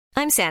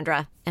I'm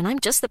Sandra, and I'm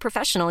just the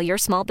professional your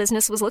small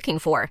business was looking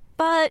for.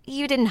 But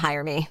you didn't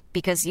hire me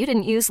because you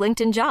didn't use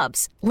LinkedIn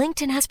Jobs.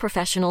 LinkedIn has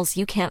professionals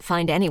you can't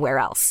find anywhere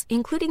else,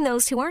 including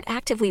those who aren't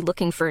actively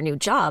looking for a new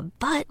job,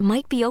 but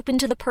might be open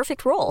to the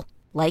perfect role,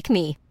 like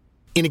me.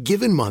 In a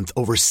given month,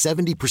 over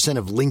 70%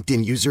 of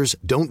LinkedIn users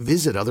don't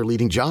visit other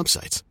leading job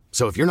sites.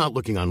 So if you're not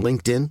looking on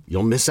LinkedIn,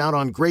 you'll miss out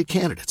on great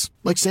candidates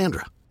like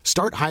Sandra.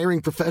 Start hiring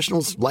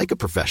professionals like a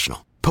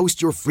professional.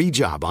 Post your free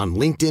job on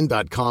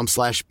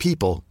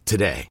linkedin.com/people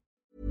today.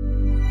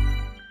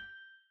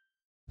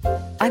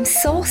 I'm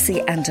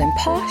saucy and I'm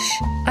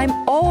posh.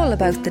 I'm all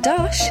about the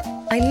dosh.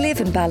 I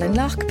live in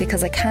Ballinlough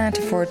because I can't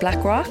afford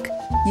Blackrock.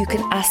 You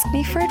can ask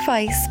me for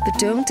advice, but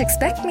don't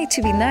expect me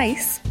to be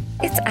nice.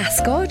 It's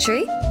Ask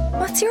Audrey.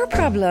 What's your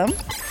problem?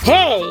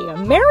 Hey,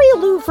 Mary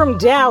Lou from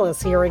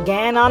Dallas here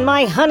again on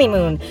my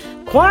honeymoon,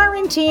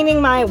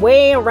 quarantining my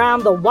way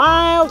around the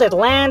wild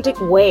Atlantic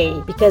way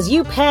because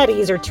you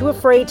Paddies are too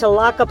afraid to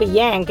lock up a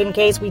Yank in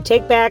case we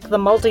take back the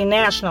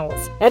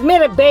multinationals.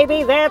 Admit it,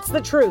 baby, that's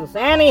the truth.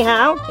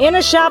 Anyhow, in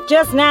a shop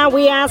just now,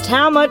 we asked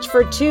how much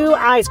for 2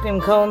 ice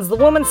cream cones. The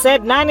woman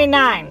said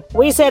 99.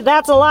 We said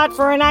that's a lot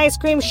for an ice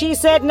cream. She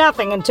said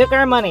nothing and took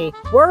our money.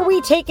 Were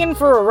we taken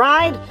for a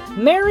ride?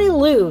 Mary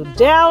Lou,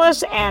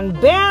 Dallas, and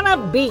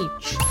Banna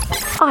Beach.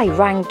 I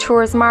rang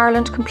Tourism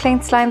Ireland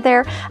complaints line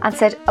there and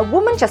said a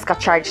woman just got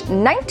charged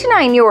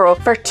 €99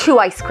 for 2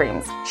 ice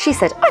creams. She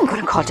said, I'm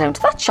going to call down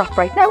to that shop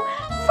right now.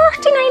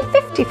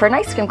 $49.50 for an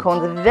ice cream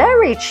cone is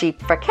very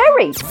cheap for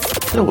Kerry.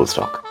 Hello,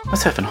 Woodstock.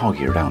 Myself and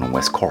Hoggy are down in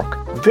West Cork.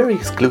 A very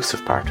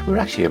exclusive part. We were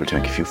actually able to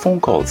make a few phone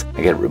calls and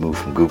get it removed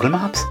from Google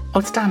Maps.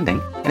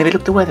 Outstanding. Anyway,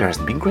 look, the weather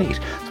hasn't been great.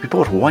 So we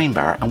bought a wine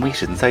bar and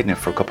waited inside it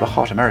for a couple of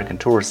hot American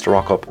tourists to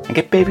rock up and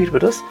get babied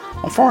with us.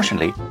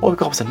 Unfortunately, all we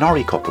got was a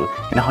Norrie couple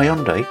in a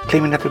Hyundai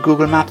claiming that their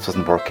Google Maps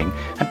wasn't working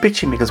and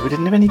bitching because we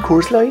didn't have any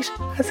Coors Light.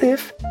 As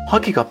if.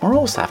 Hoggy got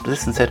morose after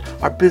this and said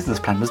our business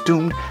plan was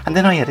doomed, and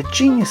then I had a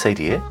genius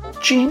idea.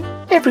 Gin,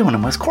 everyone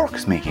in West Cork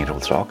is making it,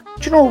 Old Stock.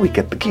 Do you know where we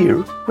get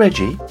Bagheer,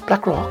 Reggie,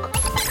 Blackrock?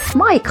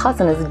 My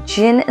cousin is a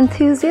gin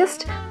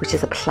enthusiast, which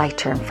is a polite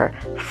term for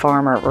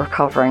former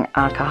recovering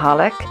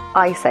alcoholic.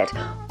 I said,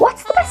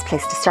 what's the best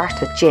place to start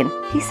with gin?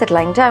 He said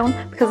lying down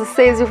because it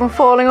saves you from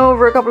falling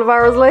over a couple of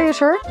hours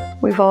later.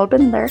 We've all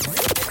been there.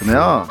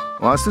 Yeah,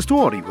 what's the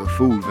story with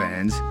food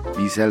vans?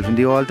 Myself and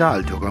the old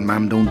doll took our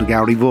mam down to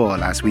Garryvaux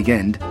last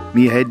weekend.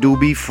 Me head do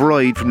be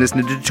fried from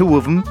listening to the two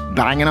of them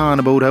banging on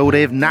about how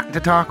they've nothing to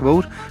talk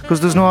about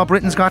because there's no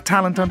Britain's Got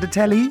Talent on the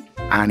telly.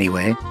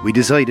 Anyway, we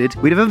decided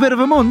we'd have a bit of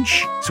a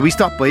munch, so we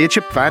stopped by a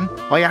chip van.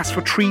 I asked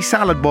for 3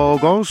 salad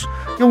burgers.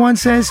 Your one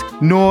says,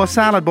 no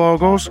salad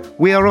burgers,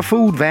 we're a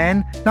food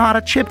van, not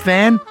a chip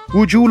van.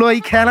 Would you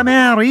like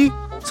calamari?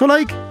 So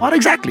what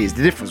exactly is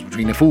the difference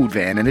between a food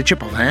van and a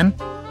chipper van?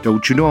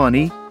 Don't you know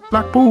any?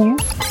 Blackpool.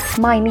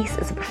 My niece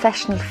is a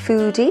professional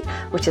foodie,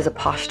 which is a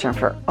posh term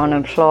for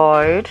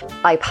unemployed.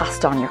 I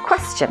passed on your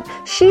question.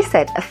 She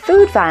said a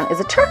food van is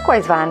a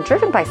turquoise van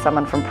driven by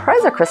someone from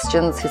Preza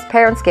Christians whose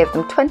parents gave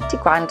them 20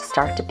 grand to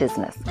start a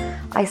business.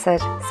 I said,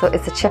 so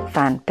it's a chip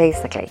van,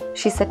 basically.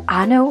 She said,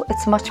 no,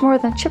 it's much more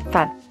than a chip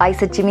van. I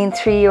said, do you mean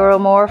 €3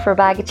 more for a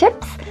bag of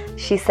chips?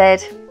 She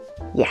said,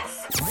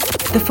 yes.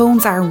 The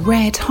phones are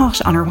red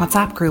hot on our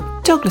WhatsApp group.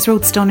 Douglas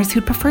Road stunners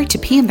who'd prefer to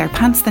pee in their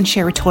pants than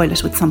share a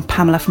toilet with some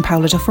Pamela from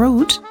Powladuff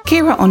Road.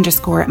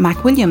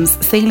 Kira_Mac Williams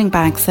sailing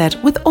bag said,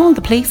 with all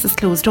the places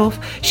closed off,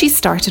 she's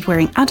started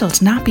wearing adult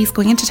nappies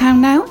going into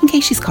town now in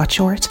case she's caught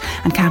short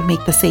and can't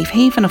make the safe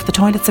haven of the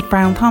toilets at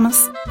Brown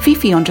Thomas.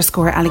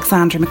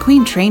 Fifi_Alexandra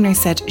McQueen trainer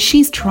said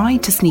she's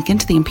tried to sneak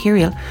into the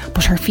Imperial,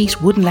 but her feet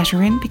wouldn't let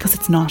her in because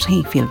it's not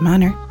Hayfield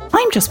Manor.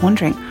 I'm just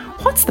wondering,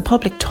 what's the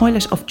public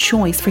toilet of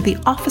choice for the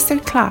officer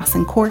class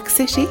in Cork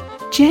City?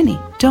 Jenny,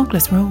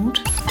 Douglas Road.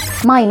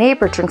 My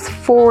neighbour drinks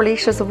 4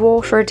 litres of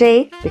water a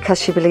day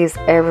because she believes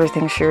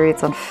everything she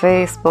reads on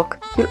Facebook.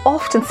 You'll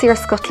often see her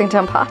scuttling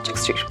down Patrick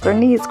Street with her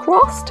knees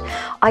crossed.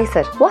 I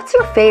said, what's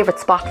your favourite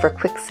spot for a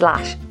quick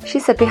slash? She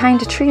said,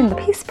 behind a tree in the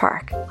Peace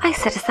Park. I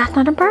said, is that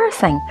not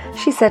embarrassing?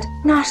 She said,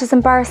 not as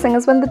embarrassing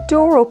as when the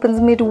door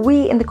opens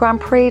mid-wee in the Grand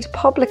Parade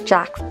public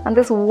jacks and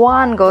this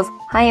one goes,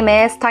 hi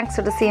miss, thanks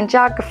for the scene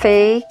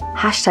geography.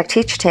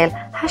 #teachertale.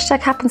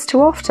 #happens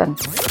too often.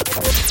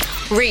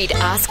 Read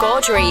Ask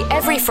Audrey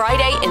every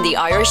Friday in the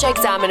Irish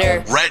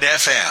Examiner. Red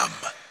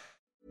FM.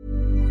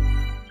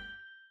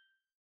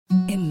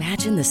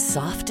 Imagine the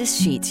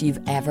softest sheets you've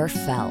ever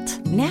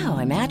felt. Now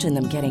imagine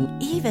them getting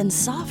even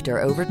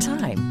softer over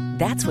time.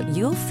 That's what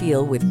you'll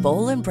feel with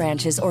Boll &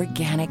 Branch's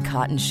organic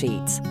cotton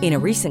sheets. In a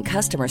recent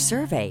customer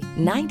survey,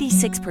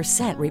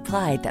 96%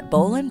 replied that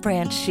Boll &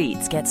 Branch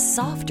sheets get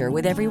softer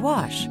with every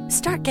wash.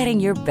 Start getting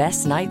your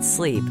best night's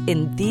sleep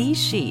in these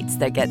sheets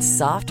that get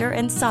softer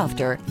and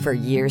softer for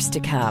years to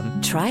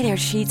come. Try their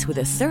sheets with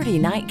a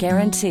 30-night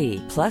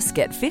guarantee. Plus,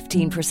 get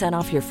 15%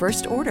 off your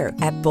first order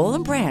at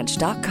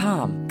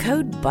bollandbranch.com.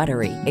 Code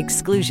BUTTERY.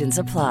 Exclusions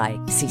apply.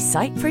 See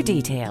site for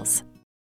details.